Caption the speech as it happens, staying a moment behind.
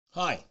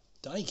Hi,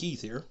 Donnie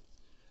Keith here.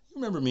 You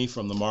remember me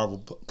from the Marvel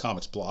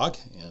Comics blog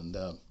and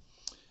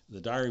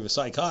the Diary of a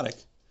Psychotic.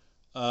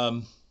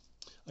 Um,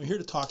 I'm here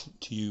to talk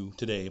to you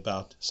today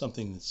about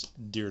something that's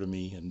dear to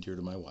me and dear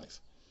to my wife.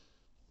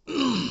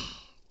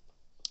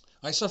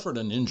 I suffered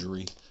an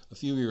injury a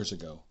few years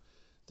ago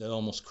that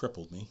almost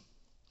crippled me,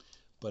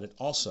 but it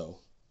almost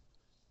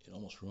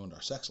ruined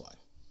our sex life.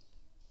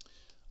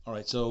 All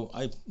right, so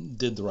I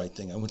did the right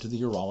thing. I went to the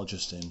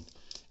urologist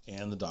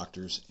and the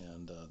doctors,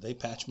 and they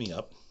patched me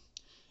up,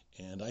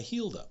 and I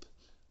healed up.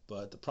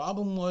 But the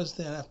problem was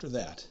then after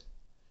that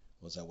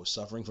was I was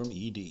suffering from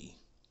ED.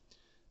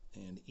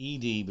 And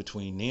ED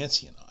between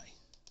Nancy and I,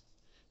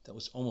 that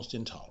was almost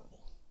intolerable.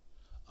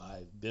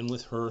 I've been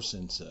with her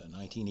since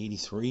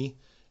 1983,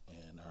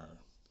 and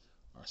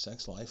our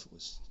sex life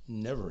was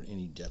never in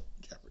any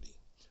jeopardy.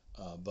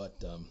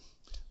 But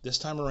this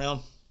time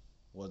around,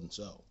 wasn't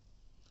so.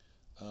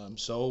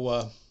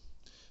 So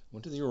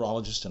went to the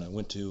urologist and I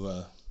went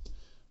to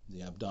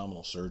the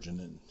abdominal surgeon,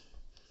 and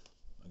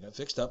I got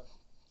fixed up,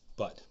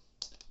 but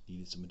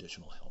needed some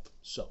additional help.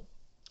 So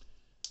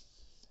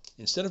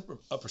instead of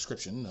a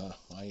prescription,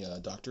 my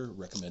doctor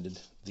recommended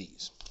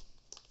these.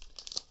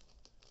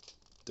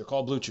 They're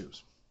called Blue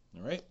Chews.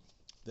 All right,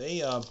 they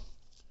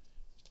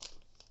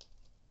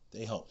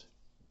helped.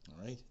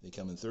 All right, they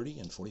come in 30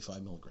 and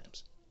 45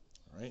 milligrams.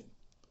 All right,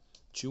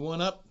 chew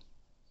one up,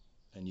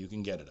 and you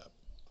can get it up.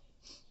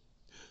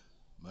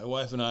 My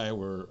wife and I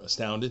were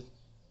astounded,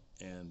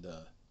 and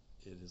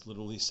it has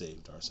literally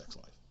saved our sex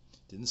life.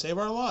 Didn't save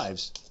our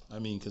lives,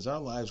 because our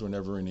lives were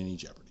never in any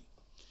jeopardy.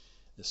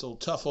 This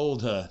tough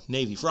old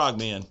Navy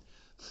frogman,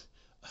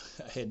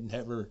 I had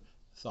never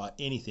thought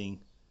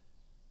anything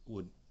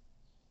would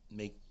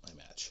make my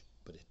match,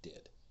 but it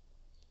did.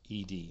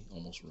 ED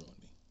almost ruined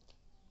me,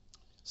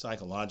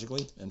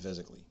 psychologically and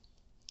physically.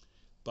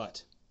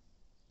 But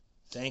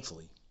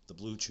thankfully, the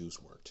Blue Chews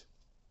worked.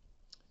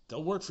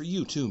 They'll work for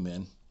you too,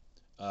 men.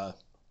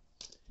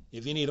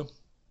 If you need them,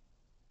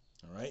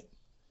 all right?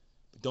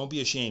 But don't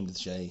be ashamed to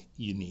say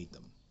you need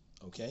them,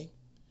 okay?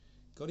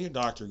 Go to your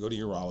doctor, go to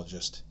your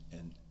urologist,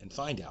 and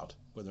find out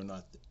whether or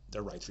not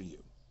they're right for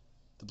you.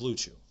 The Blue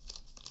Chew.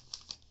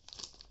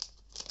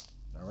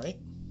 All right?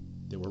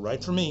 They were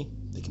right for me.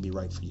 They can be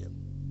right for you.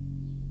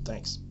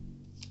 Thanks.